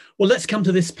Well, let's come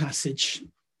to this passage.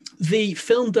 The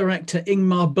film director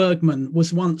Ingmar Bergman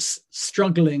was once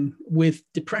struggling with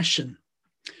depression,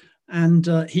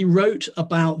 and he wrote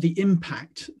about the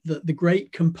impact that the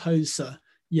great composer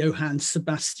Johann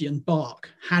Sebastian Bach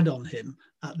had on him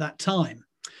at that time.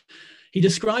 He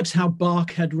describes how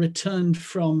Bach had returned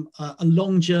from a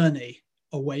long journey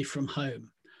away from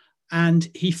home, and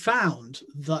he found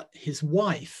that his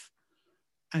wife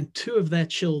and two of their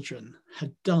children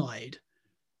had died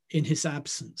in his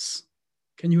absence.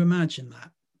 Can you imagine that?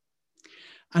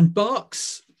 And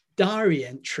Bach's diary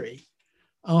entry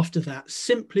after that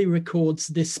simply records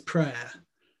this prayer: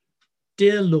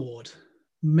 "Dear Lord,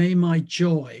 may my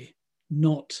joy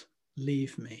not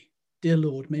leave me. Dear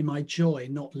Lord, may my joy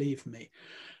not leave me."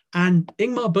 And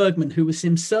Ingmar Bergman, who was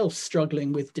himself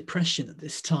struggling with depression at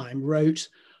this time, wrote,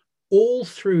 "All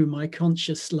through my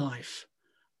conscious life,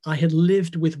 I had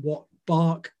lived with what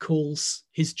Bach calls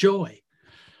his joy.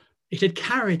 It had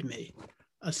carried me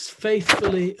as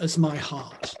faithfully as my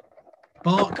heart."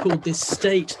 Bach called this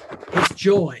state his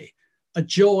joy, a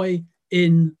joy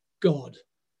in God.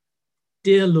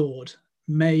 Dear Lord,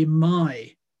 may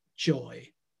my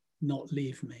joy not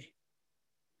leave me.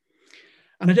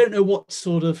 And I don't know what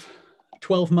sort of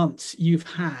 12 months you've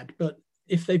had, but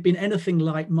if they've been anything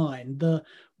like mine, there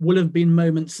will have been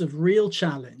moments of real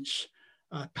challenge,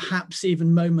 perhaps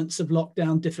even moments of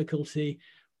lockdown difficulty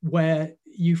where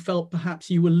you felt perhaps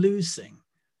you were losing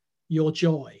your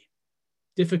joy.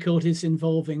 Difficulties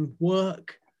involving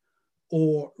work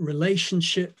or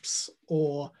relationships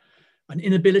or an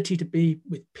inability to be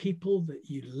with people that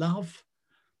you love,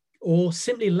 or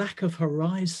simply lack of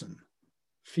horizon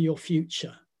for your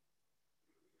future.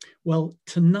 Well,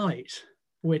 tonight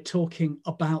we're talking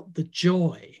about the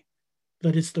joy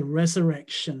that is the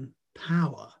resurrection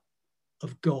power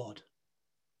of God.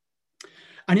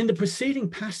 And in the preceding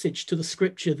passage to the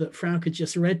scripture that Frauke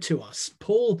just read to us,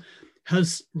 Paul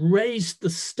has raised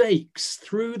the stakes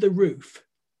through the roof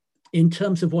in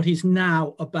terms of what he's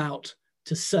now about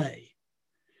to say.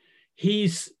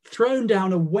 He's thrown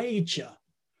down a wager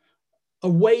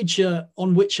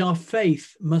on which our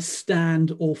faith must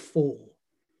stand or fall.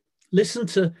 Listen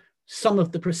to some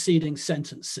of the preceding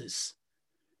sentences.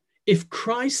 If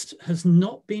Christ has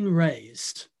not been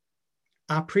raised,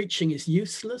 our preaching is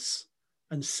useless,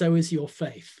 and so is your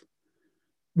faith.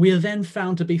 We are then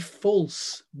found to be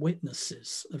false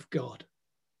witnesses of God.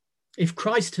 If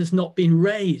Christ has not been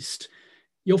raised,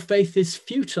 your faith is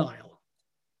futile.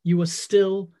 You are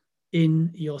still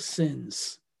in your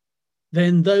sins.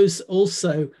 Then those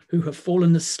also who have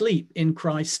fallen asleep in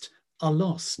Christ are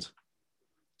lost.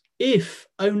 If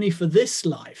only for this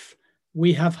life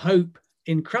we have hope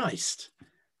in Christ,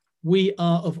 we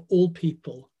are of all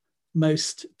people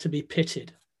most to be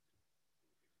pitied.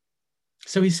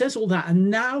 So he says all that,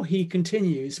 and now he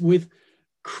continues with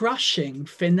crushing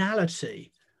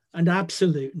finality and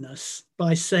absoluteness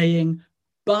by saying,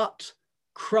 but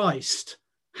Christ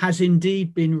has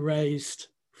indeed been raised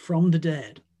from the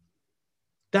dead.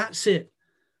 That's it.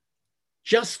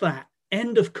 Just that.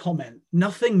 End of comment.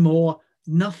 Nothing more,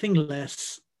 nothing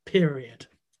less, period.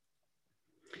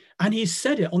 And he's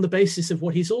said it on the basis of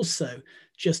what he's also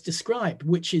just described,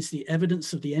 which is the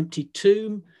evidence of the empty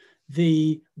tomb,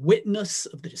 the witness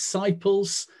of the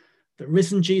disciples, the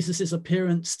risen Jesus'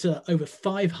 appearance to over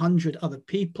 500 other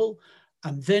people,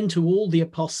 and then to all the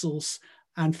apostles,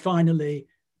 and finally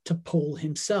to Paul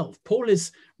himself. Paul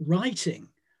is writing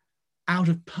out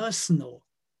of personal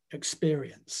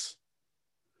experience.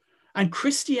 And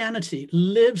Christianity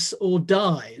lives or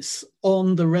dies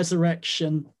on the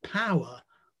resurrection power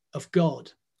of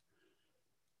God.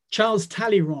 Charles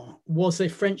Talleyrand was a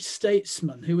French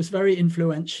statesman who was very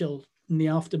influential in the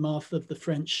aftermath of the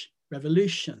French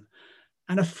Revolution.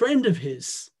 And a friend of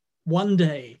his one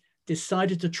day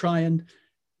decided to try and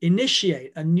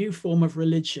initiate a new form of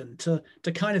religion to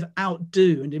kind of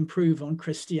outdo and improve on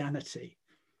Christianity.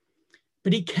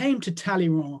 But he came to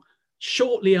Talleyrand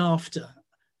shortly after,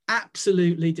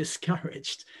 absolutely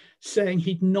discouraged, saying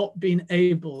he'd not been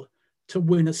able to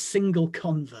win a single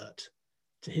convert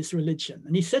to his religion.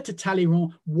 And he said to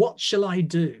Talleyrand, "What shall I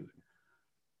do?"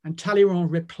 And Talleyrand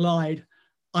replied,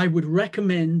 "I would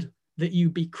recommend that you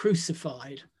be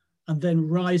crucified and then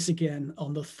rise again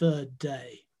on the third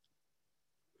day."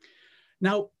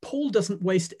 Now, Paul doesn't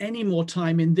waste any more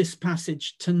time in this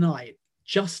passage tonight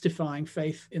justifying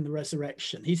faith in the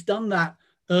resurrection. He's done that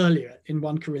earlier in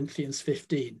 1 Corinthians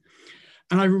 15.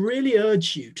 And I really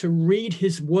urge you to read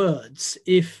his words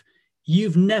if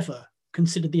you've never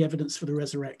considered the evidence for the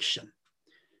resurrection.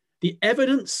 The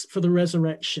evidence for the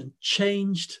resurrection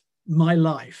changed my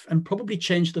life and probably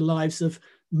changed the lives of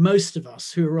most of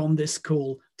us who are on this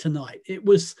call tonight. It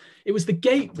was the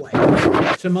gateway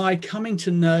to my coming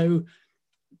to know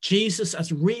Jesus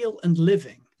as real and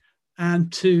living,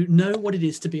 and to know what it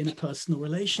is to be in a personal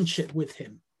relationship with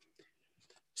him.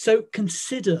 So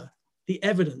consider the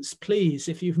evidence, please,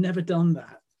 if you've never done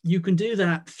that. You can do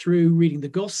that through reading the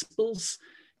Gospels.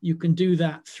 You can do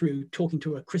that through talking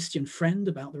to a Christian friend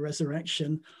about the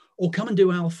resurrection, or come and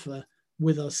do Alpha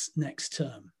with us next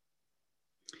term.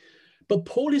 But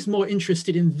Paul is more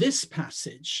interested in this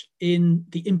passage, in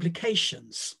the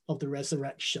implications of the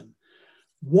resurrection.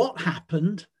 What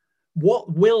happened,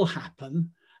 what will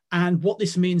happen, and what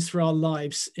this means for our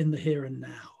lives in the here and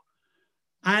now.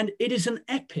 And it is an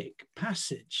epic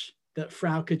passage that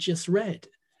Frauke just read.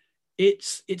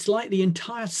 It's like the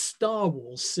entire Star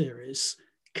Wars series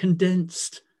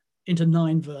condensed into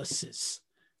 9 verses.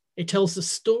 It tells the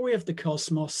story of the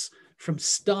cosmos from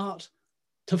start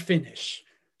to finish,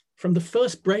 from the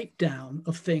first breakdown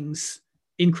of things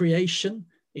in creation,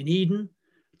 in Eden,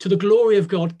 to the glory of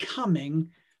God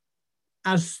coming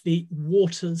as the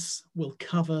waters will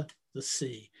cover the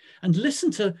sea. And listen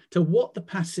to what the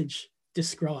passage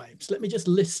describes. Let me just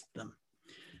list them.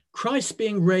 Christ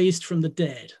being raised from the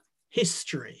dead,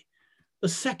 history, the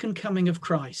second coming of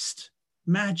Christ,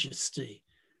 majesty,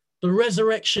 the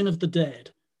resurrection of the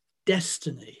dead,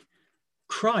 destiny,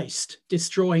 Christ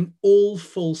destroying all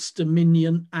false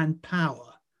dominion and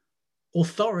power,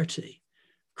 authority,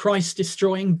 Christ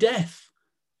destroying death,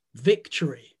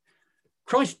 victory,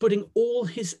 Christ putting all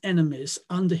his enemies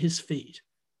under his feet,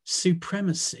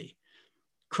 supremacy,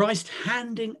 Christ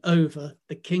handing over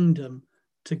the kingdom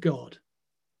to God,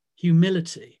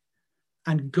 humility,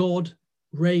 and God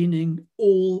reigning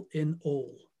all in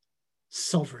all,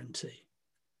 sovereignty.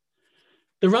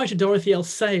 The writer Dorothy L.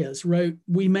 Sayers wrote,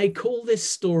 "We may call this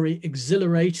story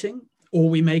exhilarating, or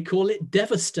we may call it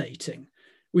devastating.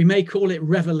 We may call it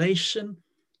revelation,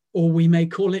 or we may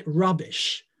call it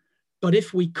rubbish. But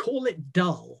if we call it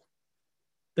dull,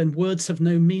 then words have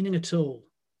no meaning at all."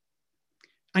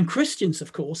 And Christians,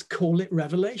 of course, call it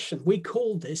revelation. We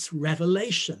call this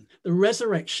revelation. The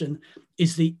resurrection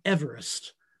is the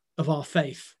Everest of our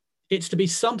faith. It's to be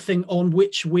something on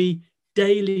which we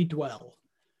daily dwell.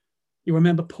 You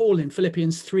remember Paul in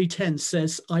Philippians 3:10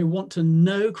 says, "I want to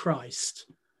know Christ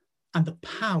and the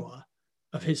power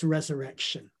of his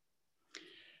resurrection."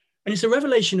 And it's a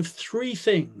revelation of 3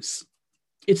 things.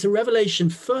 It's a revelation,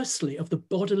 firstly, of the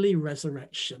bodily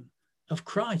resurrection of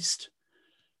Christ.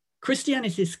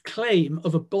 Christianity's claim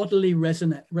of a bodily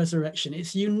resurrection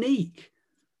is unique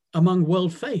among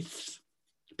world faiths.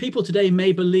 People today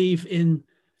may believe in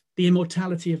the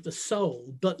immortality of the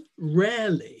soul, but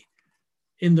rarely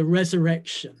in the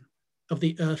resurrection of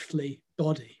the earthly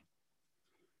body.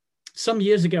 Some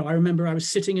years ago, I remember I was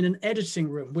sitting in an editing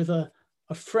room with a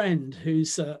friend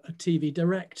who's a TV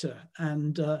director,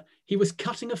 and he was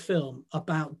cutting a film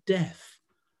about death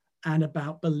and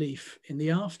about belief in the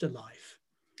afterlife.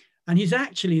 And he's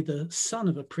actually the son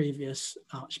of a previous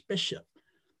archbishop.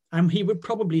 And he would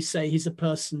probably say he's a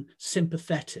person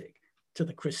sympathetic to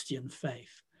the Christian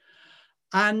faith.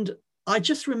 And I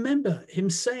just remember him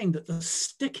saying that the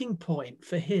sticking point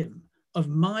for him of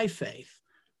my faith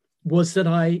was that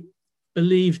I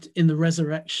believed in the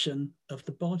resurrection of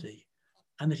the body,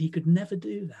 and that he could never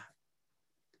do that.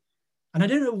 And I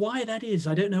don't know why that is.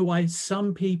 I don't know why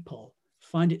some people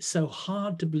find it so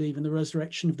hard to believe in the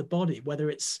resurrection of the body, whether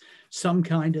it's some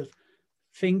kind of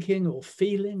thinking or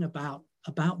feeling about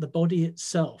the body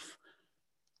itself.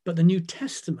 But the New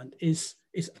Testament is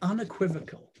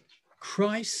unequivocal.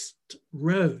 Christ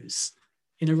rose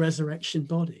in a resurrection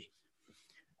body.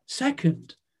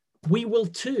 Second, we will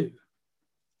too.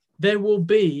 There will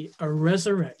be a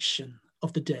resurrection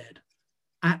of the dead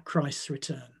at Christ's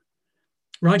return.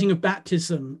 Writing of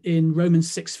baptism in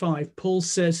Romans 6:5, Paul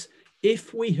says,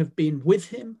 "If we have been with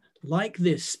him like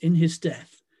this in his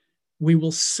death, we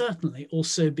will certainly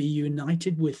also be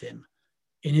united with him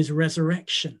in his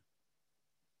resurrection."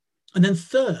 And then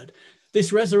third,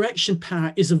 this resurrection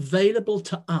power is available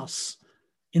to us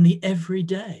in the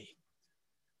everyday.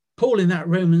 Paul in that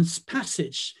Romans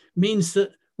passage means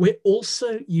that we're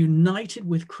also united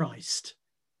with Christ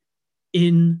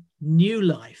in new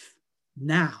life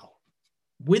now,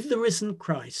 with the risen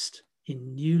Christ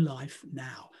in new life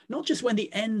now, not just when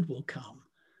the end will come.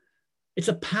 It's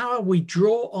a power we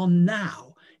draw on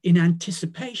now in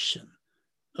anticipation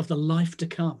of the life to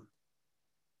come.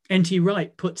 N.T.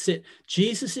 Wright puts it,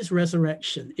 Jesus'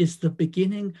 resurrection is the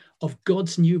beginning of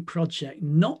God's new project,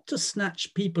 not to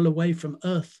snatch people away from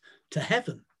earth to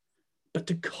heaven, but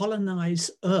to colonize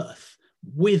earth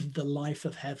with the life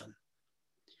of heaven.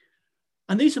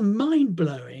 And these are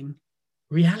mind-blowing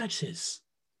realities.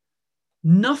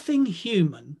 Nothing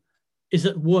human is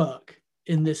at work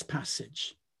in this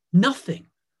passage. Nothing.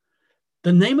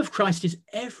 The name of Christ is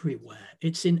everywhere.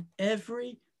 It's in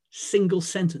every single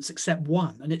sentence except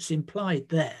one, and it's implied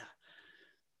there.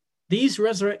 These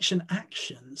resurrection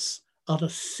actions are the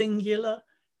singular,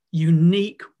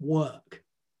 unique work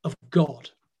of God.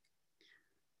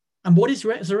 And what is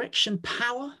resurrection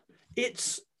power?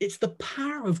 It's the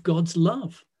power of God's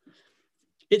love.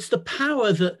 It's the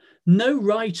power that no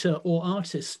writer or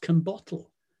artist can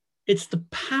bottle. It's the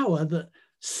power that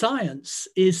science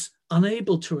is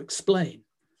unable to explain.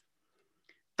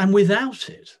 And without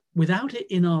it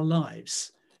in our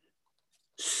lives,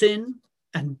 sin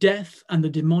and death and the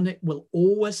demonic will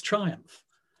always triumph.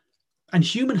 And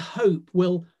human hope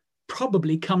will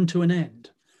probably come to an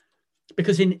end.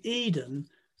 Because in Eden,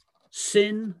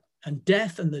 sin and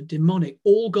death and the demonic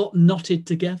all got knotted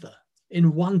together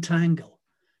in one tangle.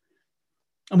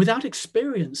 And without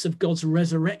experience of God's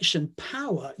resurrection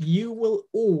power, you will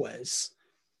always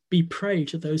be prey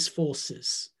to those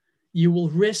forces. You will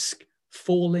risk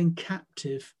falling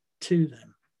captive to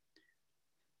them.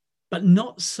 But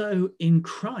not so in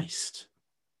Christ.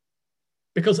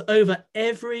 Because over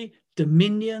every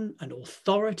dominion and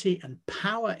authority and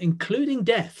power, including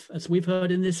death, as we've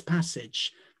heard in this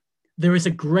passage, there is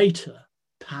a greater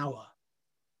power.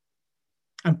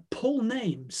 And Paul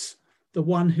names the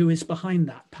one who is behind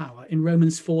that power in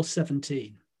Romans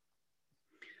 4:17.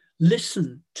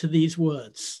 Listen to these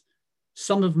words,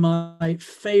 some of my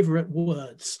favorite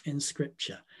words in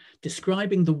Scripture,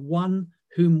 describing the one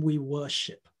whom we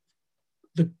worship.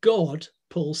 The God,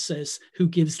 Paul says, who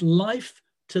gives life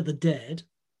to the dead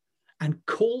and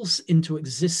calls into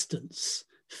existence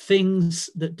things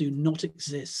that do not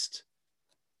exist.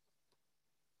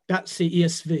 That's the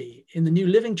ESV. In the New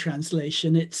Living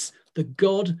Translation, it's the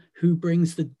God who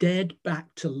brings the dead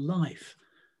back to life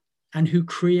and who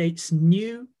creates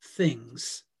new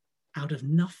things out of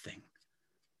nothing.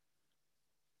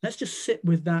 Let's just sit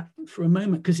with that for a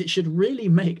moment, because it should really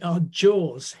make our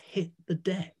jaws hit the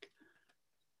deck.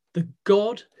 The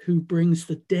God who brings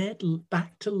the dead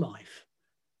back to life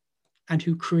and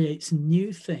who creates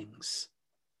new things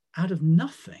out of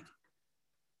nothing.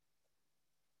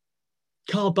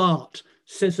 Karl Barth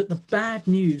says that the bad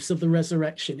news of the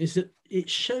resurrection is that it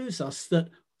shows us that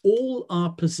all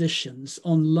our positions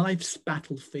on life's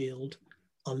battlefield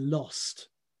are lost.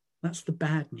 That's the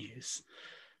bad news.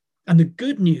 And the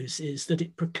good news is that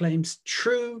it proclaims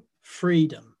true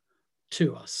freedom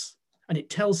to us. And it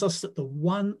tells us that the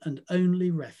one and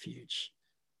only refuge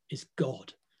is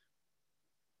God.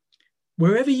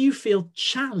 Wherever you feel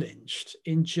challenged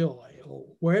in joy, or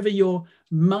wherever you're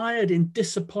mired in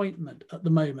disappointment at the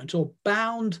moment, or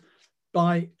bound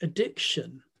by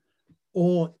addiction,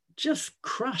 or just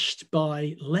crushed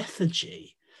by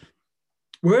lethargy,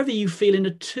 wherever you feel in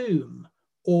a tomb,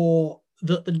 or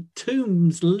that the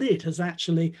tomb's lid has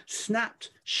actually snapped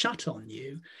shut on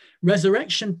you,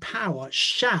 resurrection power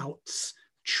shouts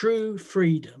true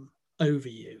freedom over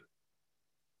you.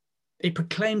 It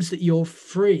proclaims that you're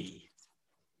free.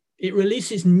 It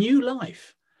releases new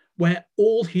life where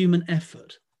all human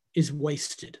effort is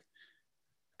wasted.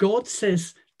 God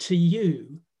says to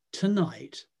you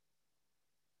tonight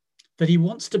that he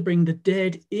wants to bring the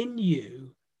dead in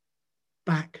you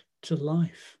back to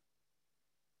life.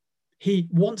 He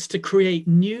wants to create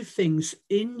new things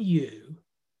in you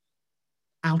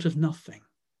out of nothing.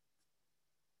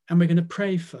 And we're going to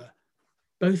pray for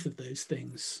both of those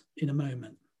things in a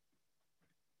moment.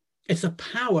 It's a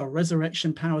power,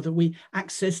 resurrection power, that we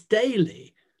access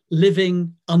daily,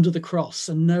 living under the cross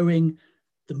and knowing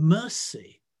the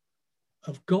mercy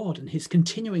of God and his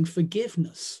continuing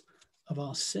forgiveness of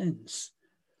our sins.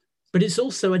 But it's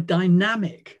also a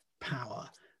dynamic power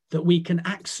that we can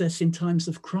access in times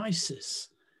of crisis,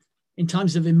 in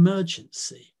times of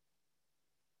emergency.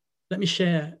 Let me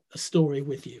share a story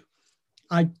with you.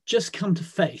 I'd just come to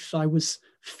faith. I was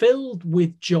filled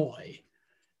with joy,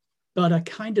 but a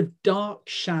kind of dark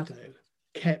shadow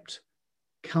kept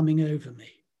coming over me.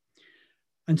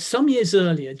 And some years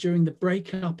earlier, during the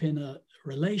breakup in a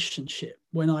relationship,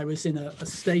 when I was in a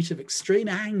state of extreme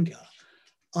anger,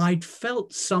 I'd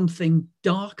felt something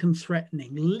dark and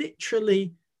threatening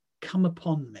literally come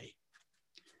upon me.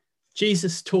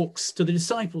 Jesus talks to the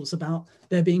disciples about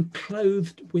their being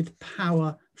clothed with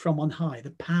power from on high,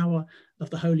 the power of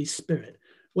the Holy Spirit.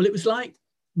 Well, it was like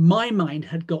my mind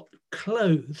had got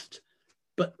clothed,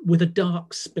 but with a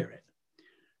dark spirit.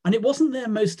 And it wasn't there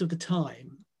most of the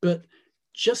time, but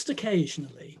just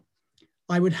occasionally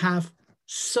I would have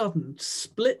sudden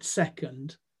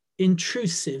split-second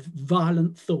intrusive,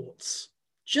 violent thoughts,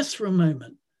 just for a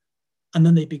moment, and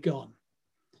then they'd be gone.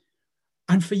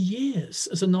 And for years,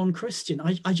 as a non-Christian,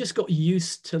 I just got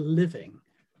used to living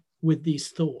with these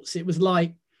thoughts. It was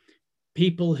like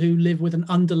people who live with an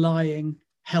underlying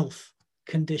health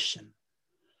condition.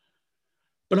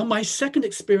 But on my second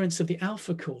experience of the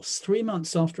Alpha course, 3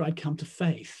 months after I'd come to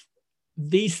faith,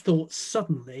 these thoughts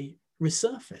suddenly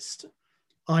resurfaced.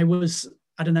 I was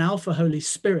at an Alpha Holy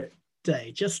Spirit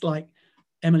day, just like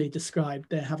Emily described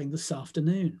they're having this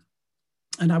afternoon.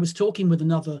 And I was talking with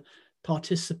another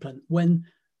participant when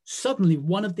suddenly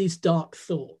one of these dark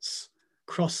thoughts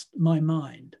crossed my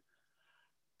mind.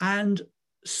 And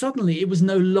suddenly it was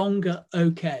no longer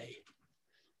okay.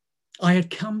 I had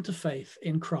come to faith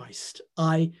in Christ.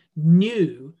 I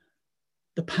knew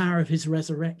the power of his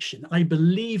resurrection. I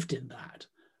believed in that.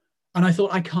 And I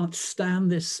thought, I can't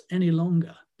stand this any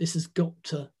longer. This has got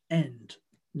to end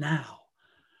now.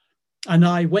 And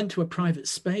I went to a private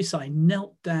space. I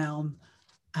knelt down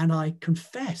and I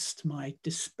confessed my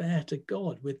despair to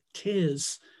God with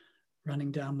tears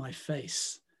running down my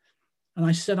face. And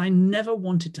I said, I never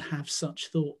wanted to have such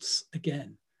thoughts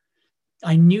again.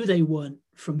 I knew they weren't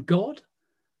from God.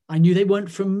 I knew they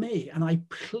weren't from me. And I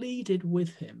pleaded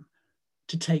with him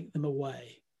to take them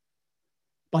away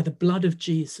by the blood of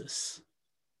Jesus,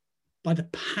 by the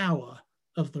power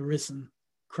of the risen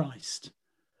Christ.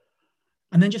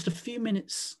 And then just a few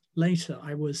minutes later,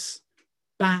 I was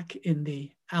back in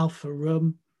the Alpha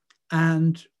room.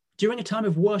 And during a time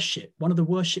of worship, one of the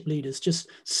worship leaders just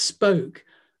spoke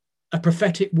a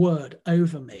prophetic word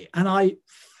over me. And I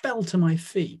fell to my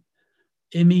feet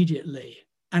immediately.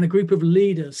 And a group of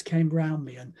leaders came round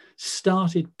me and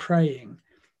started praying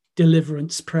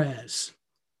deliverance prayers.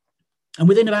 And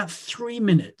within about 3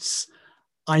 minutes,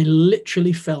 I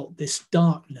literally felt this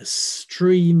darkness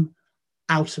stream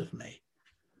out of me.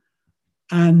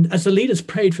 And as the leaders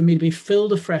prayed for me to be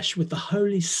filled afresh with the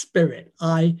Holy Spirit,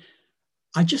 I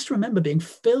just remember being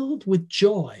filled with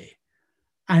joy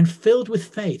and filled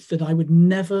with faith that I would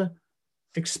never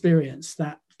experience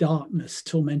that darkness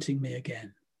tormenting me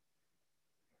again.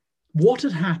 What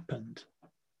had happened?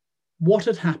 What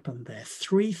had happened there?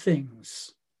 Three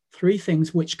things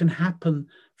which can happen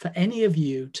for any of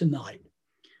you tonight.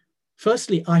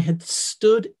 Firstly, I had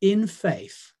stood in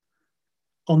faith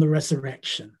on the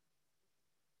resurrection,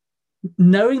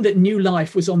 knowing that new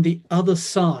life was on the other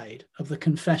side of the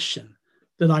confession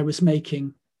that I was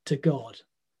making to God.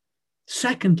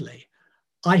 Secondly,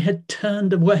 I had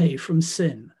turned away from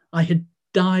sin. I had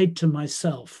died to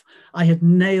myself. I had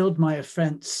nailed my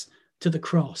offense to the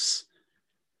cross.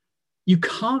 You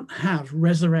can't have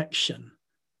resurrection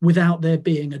without there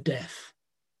being a death.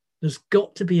 There's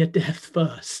got to be a death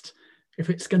first if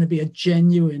it's going to be a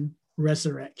genuine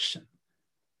resurrection.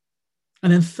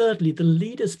 And then thirdly, the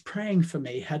leaders praying for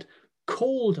me had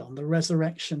called on the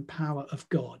resurrection power of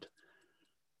God.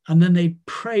 And then they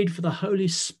prayed for the Holy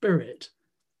Spirit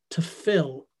to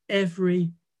fill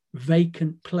every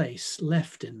vacant place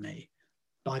left in me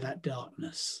by that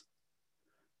darkness.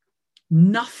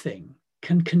 Nothing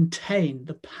can contain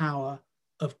the power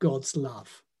of God's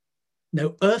love.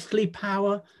 No earthly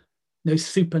power, no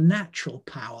supernatural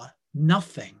power,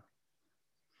 nothing.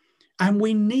 And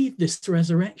we need this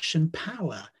resurrection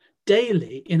power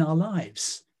daily in our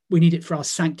lives. We need it for our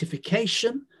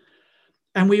sanctification,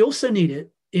 and we also need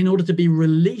it in order to be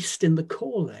released in the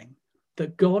calling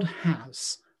that God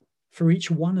has for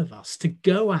each one of us to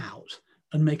go out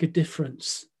and make a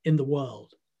difference in the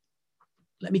world.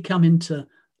 Let me come into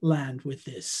land with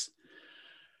this.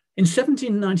 In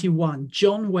 1791,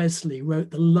 John Wesley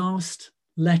wrote the last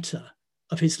letter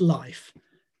of his life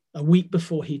a week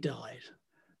before he died.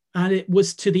 And it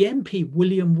was to the MP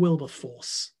William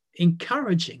Wilberforce,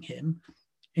 encouraging him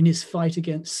in his fight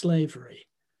against slavery.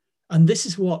 And this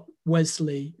is what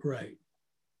Wesley wrote.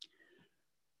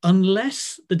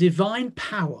 Unless the divine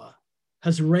power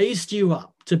has raised you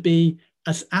up to be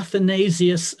as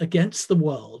Athanasius against the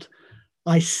world,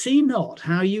 I see not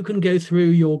how you can go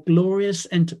through your glorious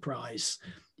enterprise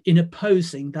in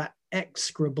opposing that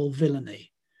execrable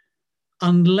villainy.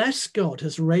 Unless God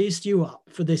has raised you up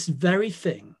for this very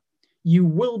thing, you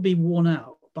will be worn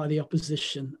out by the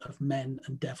opposition of men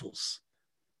and devils.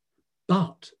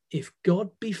 But if God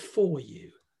be for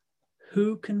you,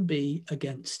 who can be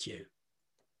against you?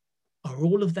 Are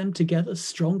all of them together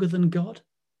stronger than God?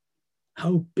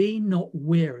 Oh, be not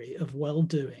weary of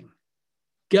well-doing.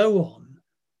 Go on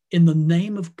in the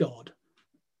name of God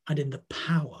and in the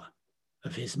power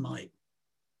of his might.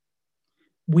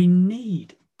 We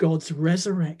need God's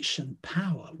resurrection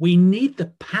power. We need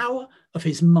the power of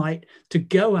his might to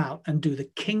go out and do the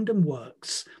kingdom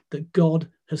works that God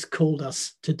has called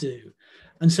us to do.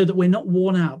 And so that we're not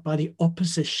worn out by the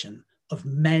opposition of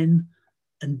men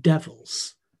and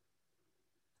devils.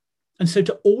 And so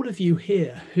to all of you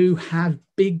here who have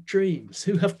big dreams,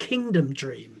 who have kingdom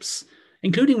dreams,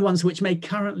 including ones which may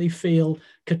currently feel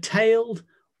curtailed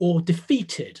or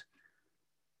defeated,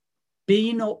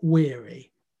 be not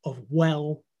weary of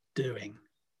well-doing.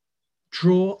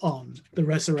 Draw on the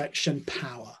resurrection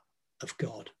power of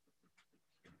God.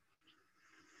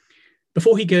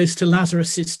 Before he goes to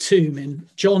Lazarus's tomb in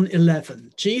John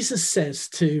 11, Jesus says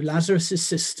to Lazarus's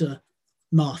sister,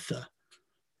 Martha,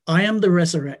 I am the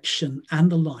resurrection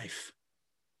and the life.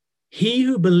 He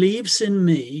who believes in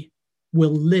me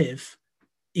will live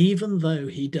even though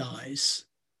he dies.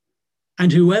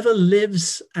 And whoever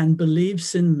lives and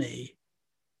believes in me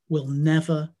will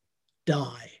never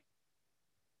die.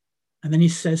 And then he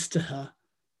says to her,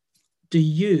 do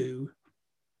you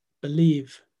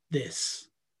believe this?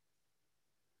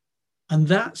 And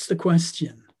that's the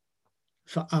question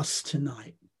for us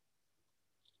tonight.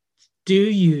 Do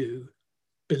you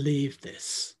believe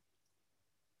this?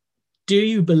 Do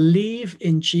you believe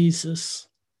in Jesus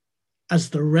as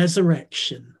the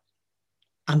resurrection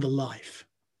and the life?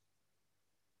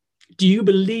 Do you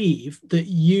believe that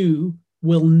you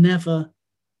will never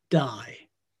die?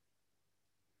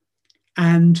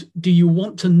 And do you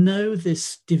want to know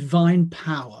this divine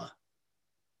power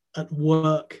at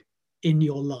work in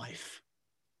your life?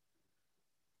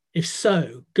 If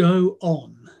so, go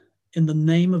on in the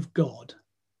name of God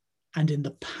and in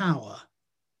the power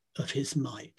of his might.